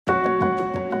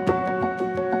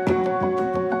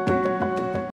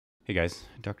Hey guys,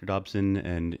 Dr. Dobson,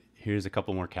 and here's a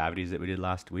couple more cavities that we did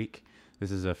last week.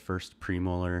 This is a first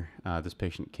premolar. This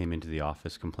patient came into the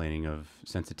office complaining of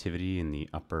sensitivity in the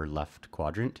upper left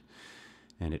quadrant,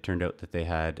 and it turned out that they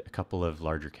had a couple of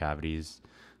larger cavities,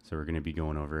 so we're going to be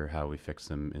going over how we fix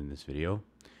them in this video.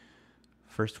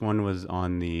 First one was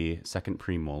on the second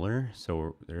premolar,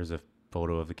 so there's a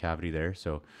photo of the cavity there.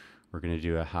 So we're going to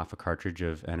do a half a cartridge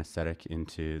of anesthetic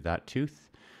into that tooth.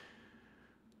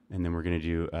 And then we're going to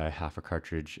do a half a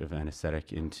cartridge of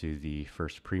anesthetic into the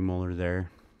first premolar there.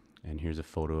 And here's a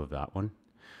photo of that one.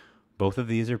 Both of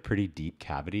these are pretty deep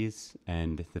cavities,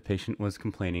 and the patient was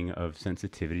complaining of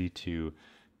sensitivity to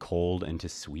cold and to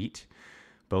sweet.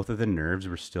 Both of the nerves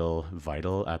were still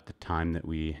vital at the time that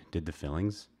we did the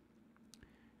fillings.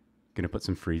 Going to put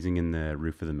some freezing in the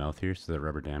roof of the mouth here so the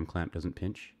rubber dam clamp doesn't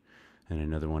pinch. And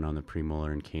another one on the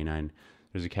premolar and canine.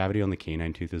 There's a cavity on the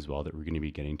canine tooth as well that we're going to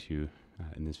be getting to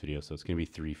in this video, so it's going to be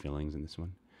 3 fillings in this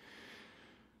one.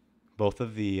 Both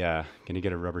of the going to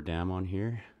get a rubber dam on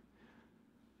here.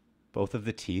 Both of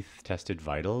the teeth tested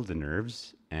vital, the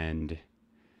nerves, and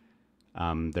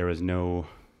there was no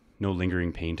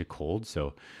lingering pain to cold,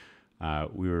 so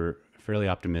we were fairly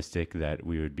optimistic that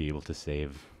we would be able to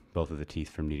save both of the teeth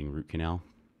from needing root canal.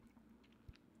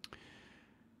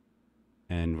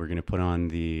 And we're going to put on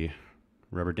the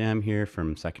rubber dam here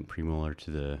from second premolar to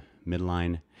the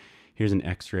midline. Here's an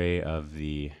X-ray of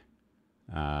the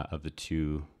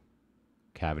 2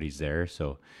 cavities there.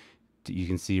 So you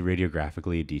can see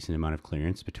radiographically a decent amount of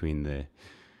clearance between the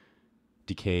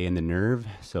decay and the nerve.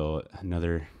 So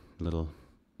another little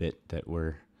bit that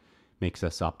makes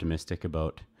us optimistic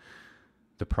about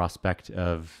the prospect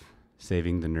of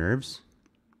saving the nerves.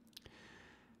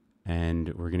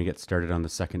 And we're going to get started on the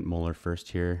second molar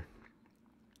first here.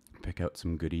 Pick out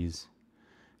some goodies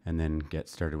and then get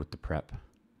started with the prep.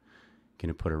 Going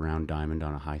to put a round diamond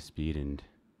on a high speed and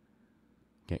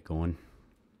get going.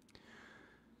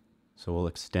 So we'll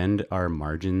extend our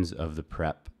margins of the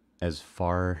prep as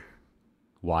far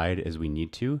wide as we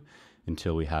need to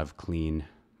until we have clean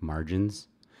margins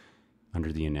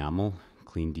under the enamel,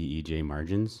 clean DEJ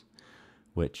margins,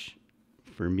 which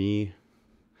for me,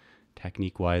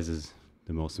 technique-wise, is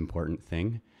the most important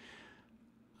thing.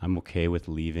 I'm okay with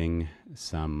leaving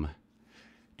some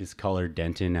discolored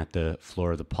dentin at the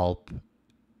floor of the pulp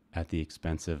at the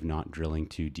expense of not drilling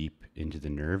too deep into the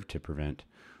nerve to prevent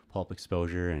pulp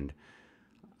exposure. And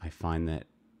I find that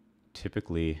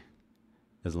typically,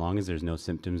 as long as there's no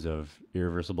symptoms of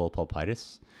irreversible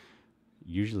pulpitis,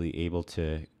 usually able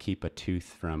to keep a tooth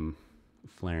from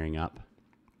flaring up,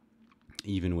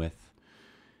 even with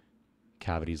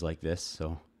cavities like this.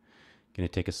 So going to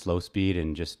take a slow speed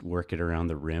and just work it around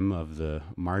the rim of the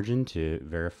margin to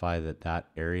verify that that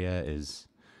area is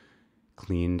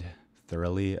cleaned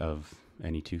thoroughly of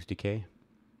any tooth decay.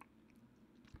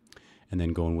 And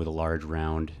then going with a large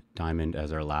round diamond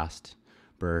as our last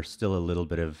burr. Still a little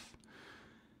bit of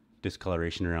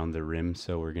discoloration around the rim,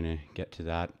 so we're going to get to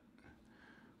that.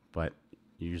 But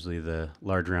usually the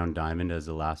large round diamond as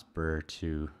the last burr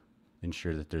to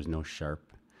ensure that there's no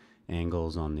sharp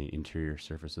angles on the interior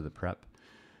surface of the prep,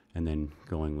 and then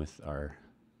going with our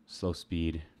slow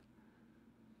speed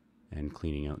and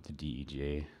cleaning out the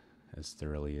DEJ as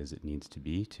thoroughly as it needs to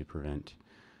be to prevent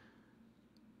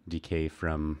decay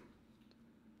from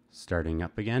starting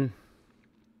up again.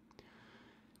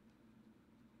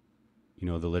 You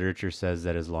know, the literature says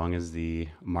that as long as the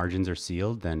margins are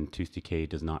sealed, then tooth decay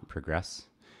does not progress,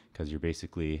 because you're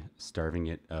basically starving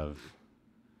it of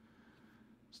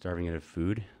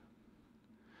food.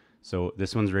 So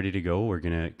this one's ready to go. We're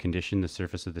going to condition the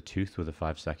surface of the tooth with a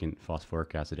 5-second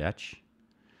phosphoric acid etch.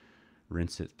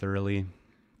 Rinse it thoroughly.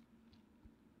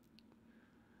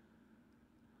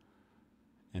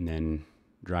 And then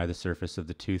dry the surface of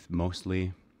the tooth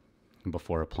mostly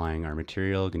before applying our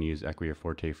material. Going to use Equia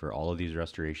Forte for all of these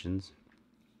restorations.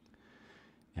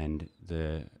 And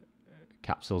the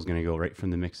capsule is going to go right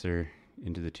from the mixer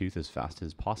into the tooth as fast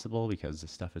as possible because the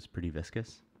stuff is pretty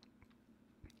viscous.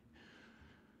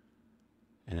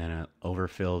 And then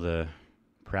overfill the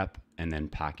prep and then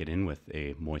pack it in with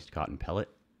a moist cotton pellet.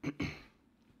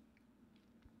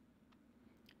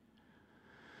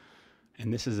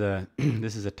 And this is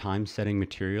a time setting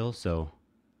material, so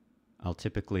I'll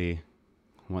typically,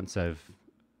 once I've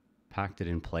packed it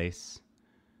in place,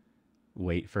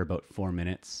 wait for about 4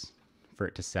 minutes for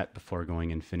it to set before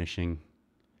going and finishing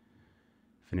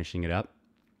it up.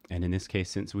 And in this case,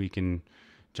 since we can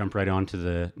jump right on to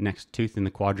the next tooth in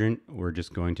the quadrant, we're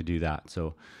just going to do that.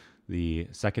 So the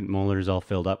second molar is all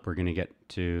filled up. We're going to get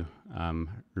to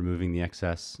removing the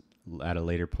excess at a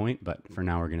later point, but for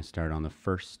now we're going to start on the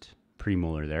first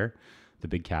premolar there, the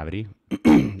big cavity.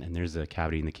 And there's a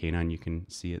cavity in the canine. You can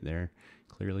see it there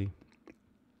clearly.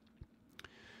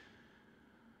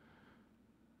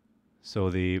 So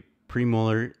the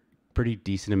premolar, pretty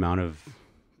decent amount of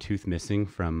tooth missing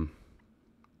from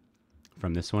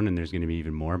this one, and there's going to be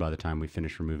even more by the time we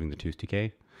finish removing the tooth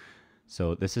decay.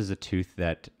 So this is a tooth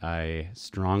that I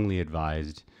strongly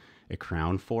advised a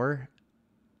crown for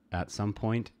at some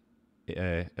point,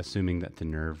 assuming that the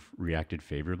nerve reacted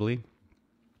favorably,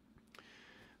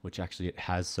 which actually it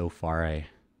has so far. I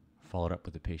followed up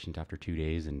with the patient after 2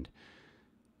 days and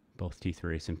both teeth were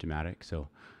asymptomatic. So I'm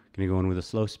going to go in with a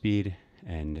slow speed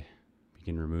and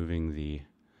begin removing the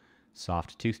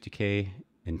soft tooth decay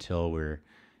until we're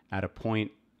at a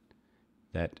point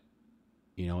that,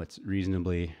 you know, it's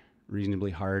reasonably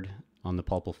hard on the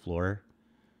pulpal floor.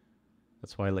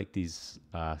 That's why I like these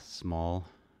small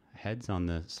heads on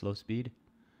the slow speed.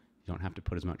 You don't have to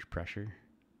put as much pressure.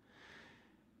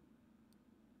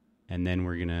 And then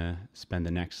we're gonna spend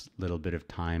the next little bit of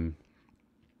time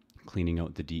cleaning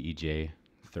out the DEJ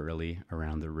thoroughly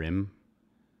around the rim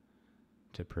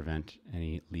to prevent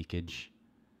any leakage.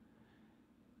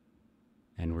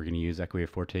 And we're going to use Equia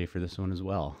Forte for this one as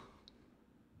well,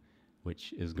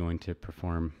 which is going to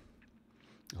perform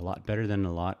a lot better than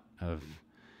a lot of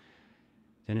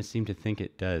dentists seem to think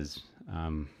it does.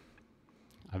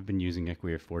 I've been using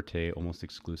Equia Forte almost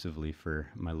exclusively for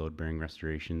my load-bearing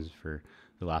restorations for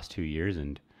the last 2 years,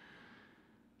 and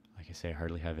like I say, I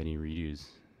hardly have any redos,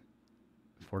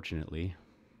 fortunately,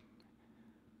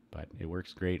 but it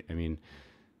works great. I mean,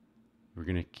 we're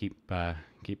going to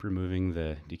keep removing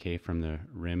the decay from the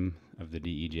rim of the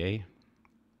DEJ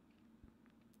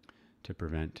to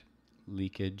prevent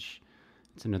leakage.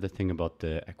 It's another thing about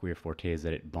the Equia Forte is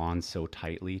that it bonds so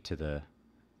tightly to the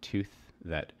tooth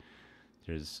that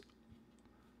there's,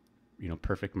 you know,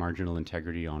 perfect marginal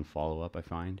integrity on follow-up, I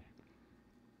find,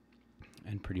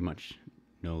 and pretty much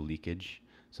no leakage.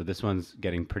 So this one's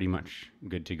getting pretty much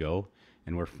good to go,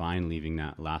 and we're fine leaving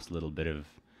that last little bit of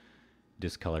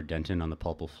discolored dentin on the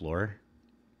pulpal floor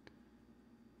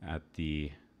at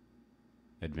the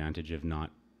advantage of not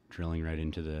drilling right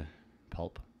into the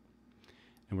pulp.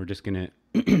 And we're just going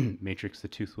to matrix the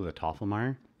tooth with a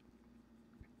Tafelmeyer.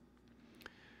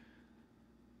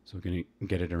 So we're going to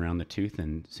get it around the tooth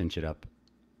and cinch it up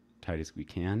tight as we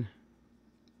can.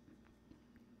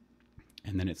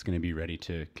 And then it's going to be ready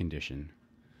to condition.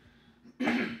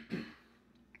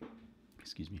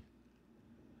 Excuse me.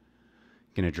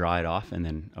 Going to dry it off and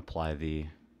then apply the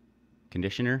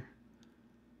conditioner,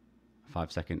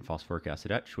 5-second phosphoric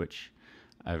acid etch, which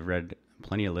I've read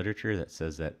plenty of literature that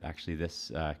says that actually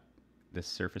this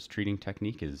surface treating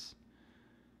technique is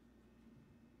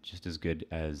just as good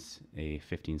as a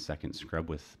 15-second scrub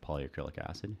with polyacrylic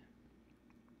acid.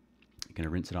 Going to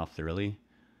rinse it off thoroughly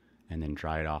and then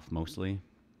dry it off mostly.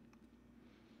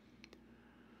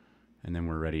 And then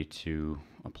we're ready to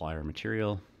apply our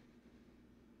material.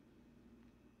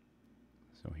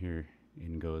 So here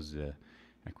in goes the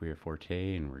Equia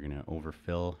Forte, and we're going to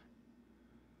overfill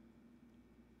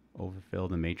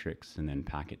the matrix and then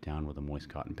pack it down with a moist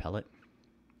cotton pellet.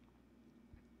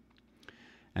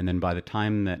 And then by the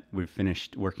time that we've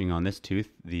finished working on this tooth,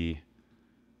 the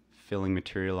filling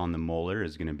material on the molar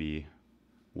is going to be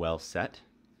well set.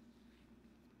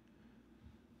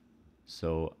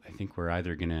 So I think we're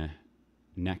either going to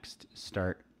next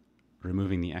start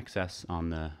removing the excess on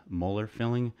the molar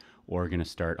filling, or going to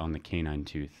start on the canine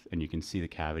tooth. And you can see the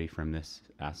cavity from this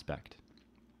aspect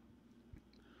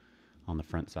on the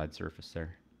front side surface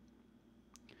there.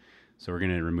 So we're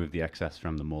going to remove the excess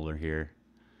from the molar here.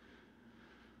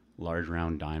 Large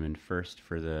round diamond first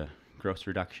for the gross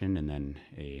reduction, and then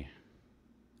a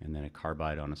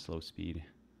carbide on a slow speed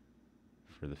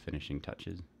for the finishing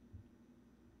touches.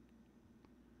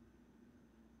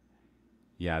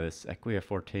 Yeah, this Equia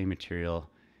Forte material,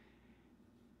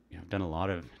 you know, I've done a lot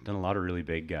of really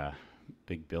big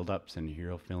build-ups and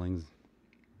hero fillings,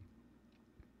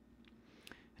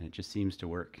 and it just seems to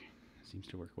work.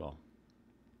 Well.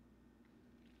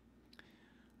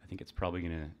 I think it's probably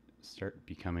going to start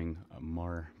becoming a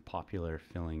more popular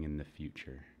filling in the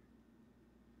future.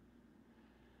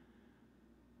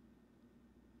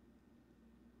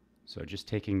 So just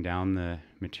taking down the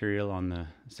material on the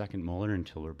second molar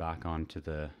until we're back onto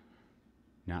the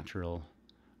natural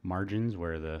margins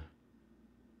where the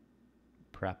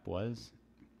prep was.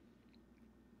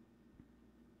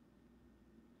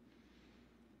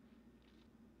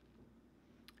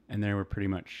 And then we're pretty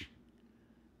much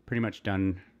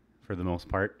done for the most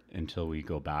part until we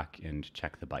go back and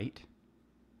check the bite.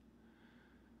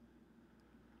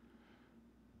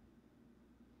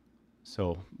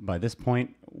 So by this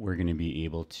point, we're going to be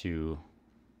able to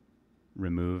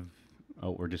remove,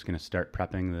 we're just going to start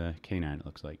prepping the canine, it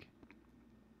looks like.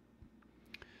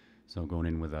 So going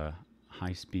in with a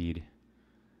high speed,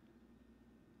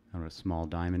 a small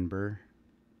diamond burr,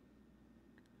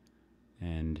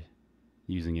 and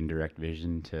using indirect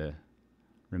vision to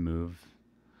remove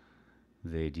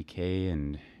the decay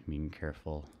and being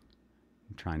careful,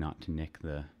 try not to nick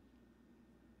the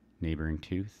neighboring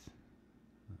tooth,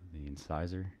 the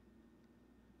incisor.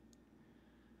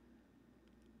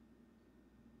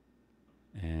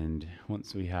 And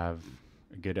once we have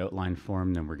a good outline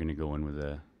form, then we're going to go in with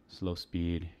a slow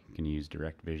speed. You can use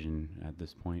direct vision at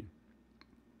this point.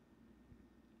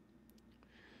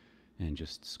 And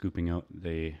just scooping out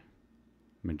the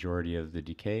majority of the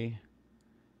decay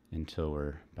until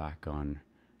we're back on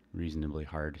reasonably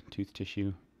hard tooth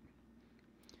tissue.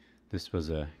 This was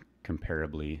a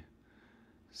comparably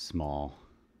small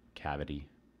cavity.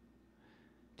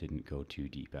 Didn't go too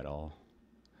deep at all.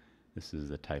 This is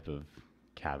the type of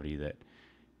cavity that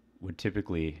would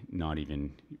typically not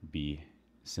even be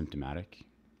symptomatic.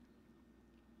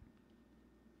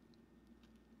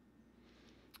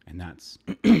 And that's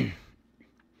kind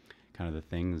of the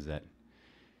things that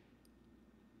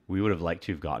we would have liked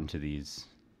to have gotten to these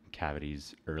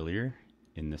cavities earlier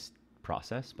in this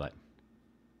process, but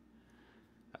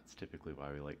that's typically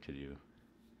why we like to do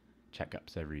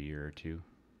checkups every year or two.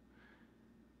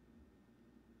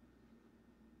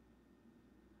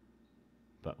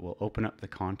 But we'll open up the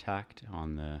contact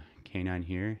on the canine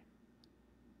here,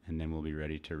 and then we'll be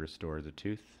ready to restore the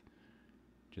tooth.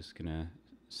 Just gonna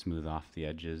smooth off the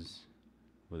edges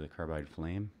with a carbide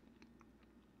flame.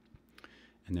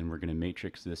 And then we're gonna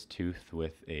matrix this tooth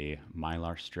with a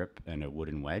mylar strip and a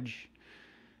wooden wedge.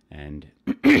 And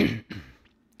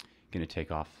gonna take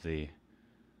off the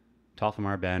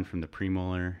Tophamar band from the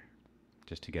premolar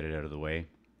just to get it out of the way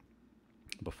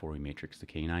before we matrix the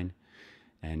canine.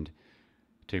 And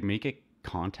to make a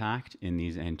contact in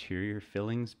these anterior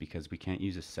fillings, because we can't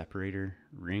use a separator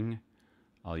ring,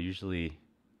 I'll usually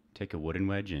take a wooden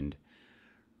wedge and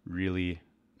really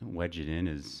wedge it in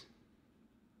as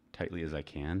tightly as I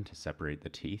can to separate the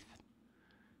teeth,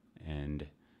 and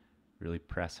really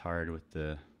press hard with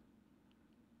the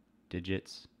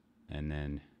digits, and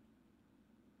then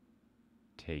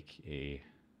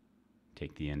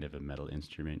take the end of a metal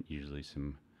instrument, usually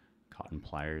some cotton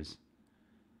pliers,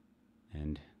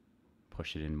 and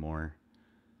push it in more,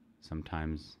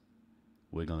 sometimes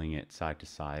wiggling it side to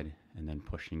side and then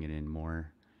pushing it in more,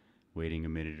 waiting a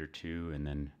minute or two, and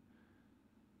then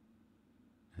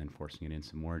forcing it in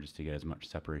some more just to get as much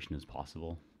separation as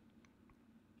possible.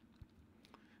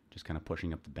 Just kind of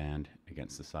pushing up the band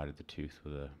against the side of the tooth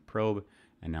with a probe,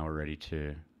 and now we're ready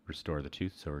to restore the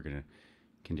tooth. So we're going to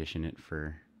condition it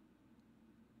for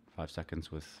 5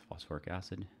 seconds with phosphoric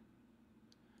acid.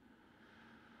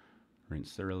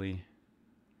 Rinse thoroughly.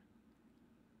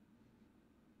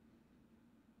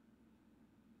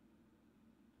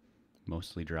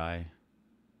 Mostly dry.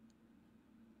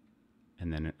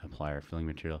 And then apply our filling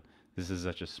material. This is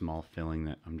such a small filling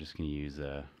that I'm just going to use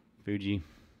a Fuji.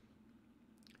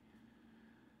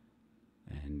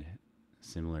 And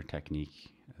similar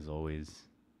technique as always.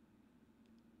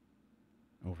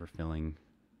 Overfilling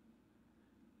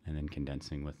and then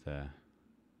condensing with a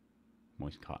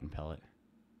moist cotton pellet.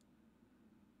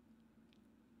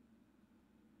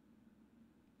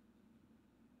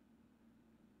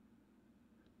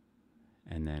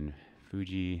 And then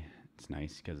Fuji, it's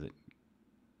nice because it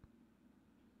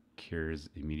cures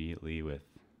immediately with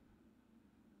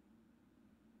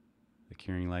the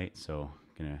curing light. So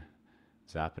I'm gonna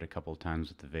zap it a couple of times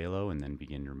with the Velo and then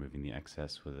begin removing the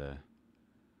excess with a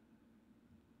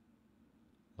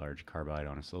large carbide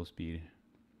on a slow speed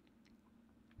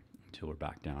until we're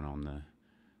back down on the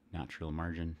natural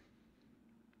margin.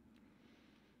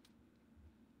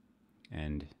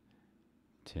 And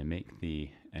to make the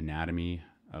anatomy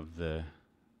of the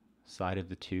side of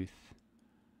the tooth,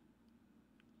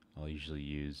 I'll usually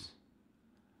use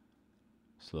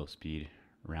slow speed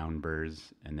round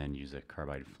burrs and then use a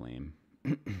carbide flame.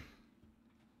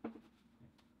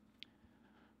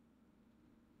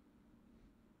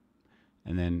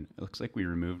 And then it looks like we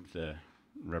removed the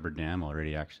rubber dam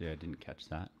already. Actually, I didn't catch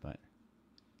that, but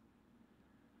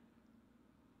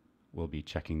we'll be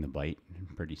checking the bite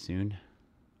pretty soon.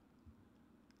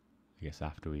 I guess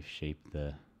after we've shaped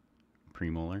the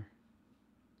premolar.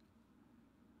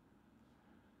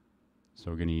 So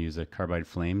we're going to use a carbide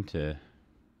flame to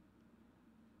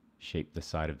shape the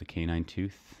side of the canine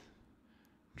tooth.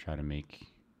 Try to make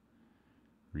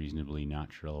reasonably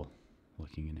natural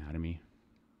looking anatomy.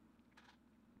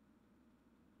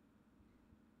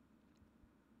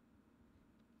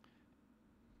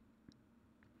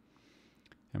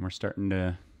 And we're starting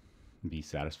to be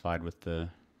satisfied with the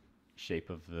shape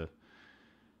of the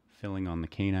filling on the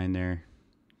canine there.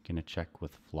 Gonna check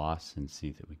with floss and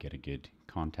see that we get a good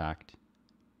contact,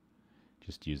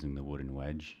 just using the wooden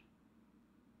wedge.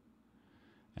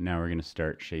 And now we're gonna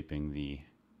start shaping the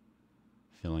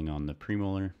filling on the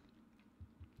premolar.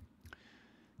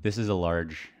 This is a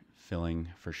large filling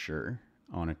for sure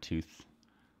on a tooth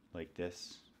like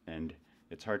this, and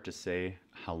it's hard to say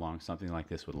how long something like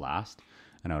this would last,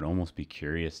 and I would almost be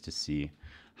curious to see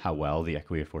how well the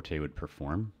Equia Forte would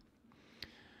perform.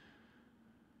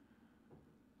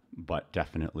 But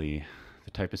definitely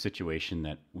the type of situation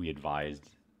that we advised,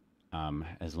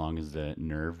 as long as the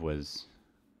nerve was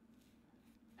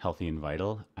healthy and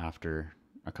vital after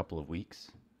a couple of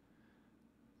weeks,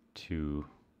 to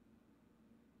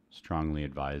strongly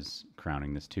advise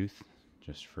crowning this tooth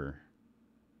just for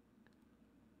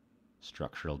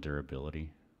structural durability.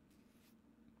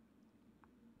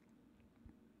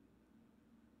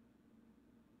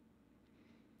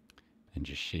 And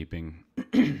just shaping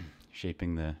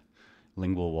shaping the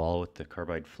lingual wall with the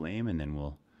carbide flame, and then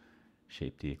we'll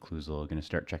shape the occlusal. Going to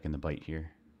start checking the bite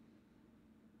here.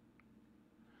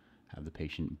 Have the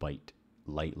patient bite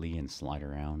lightly and slide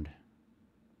around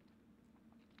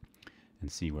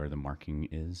and see where the marking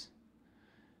is.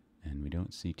 And we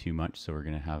don't see too much, so we're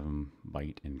going to have them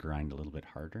bite and grind a little bit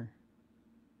harder.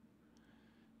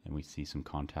 And we see some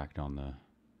contact on the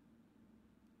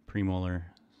premolar,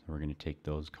 so we're going to take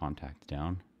those contacts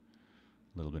down.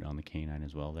 A little bit on the canine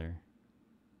as well there.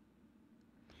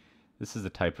 This is the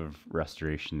type of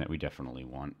restoration that we definitely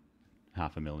want.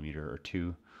 0.5 millimeter or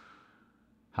 2,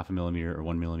 0.5 millimeter or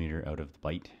 1 millimeter out of the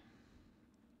bite.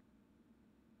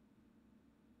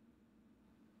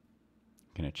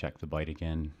 Gonna check the bite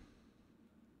again.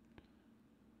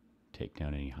 Take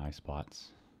down any high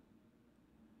spots.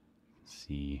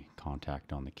 See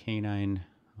contact on the canine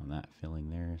on that filling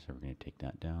there, so we're gonna take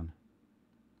that down.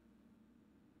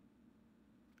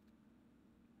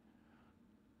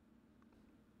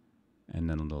 And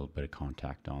then a little bit of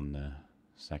contact on the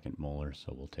second molar,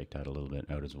 so we'll take that a little bit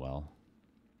out as well.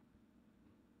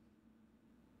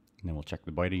 And then we'll check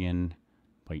the bite again,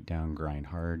 bite down, grind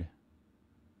hard,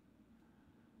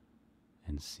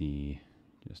 and see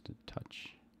just a touch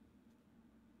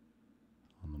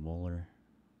on the molar.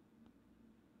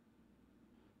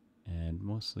 And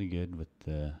mostly good with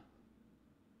the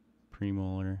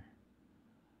premolar.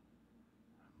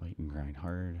 Bite and grind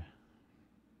hard.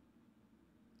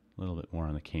 A little bit more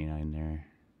on the canine there,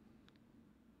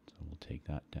 so we'll take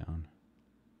that down.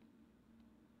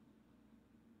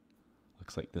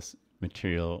 Looks like this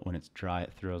material, when it's dry,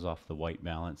 it throws off the white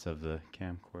balance of the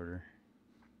camcorder.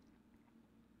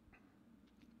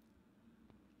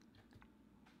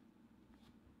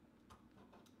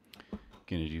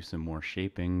 Gonna do some more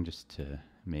shaping just to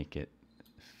make it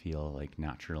feel like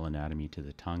natural anatomy to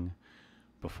the tongue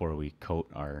before we coat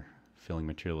our filling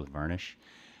material with varnish.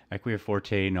 Equia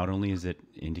Forte, not only is it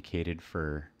indicated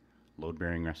for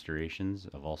load-bearing restorations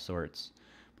of all sorts,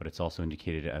 but it's also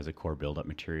indicated as a core buildup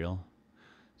material.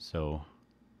 So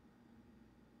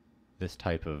this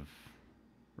type of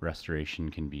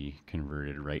restoration can be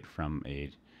converted right from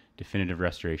a definitive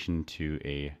restoration to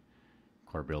a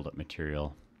core buildup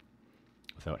material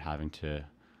without having to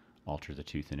alter the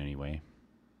tooth in any way,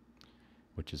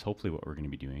 which is hopefully what we're going to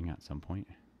be doing at some point.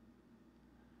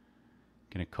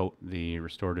 Going to coat the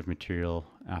restorative material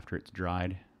after it's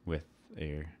dried with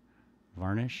a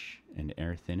varnish and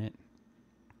air thin it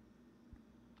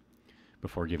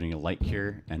before giving a light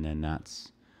cure, and then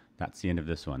that's the end of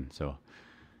this one. So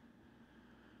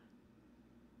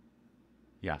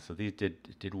yeah, so these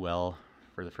did well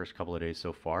for the first couple of days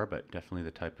so far, but definitely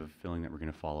the type of filling that we're going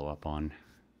to follow up on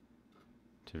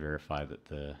to verify that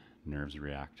the nerves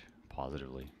react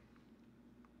positively.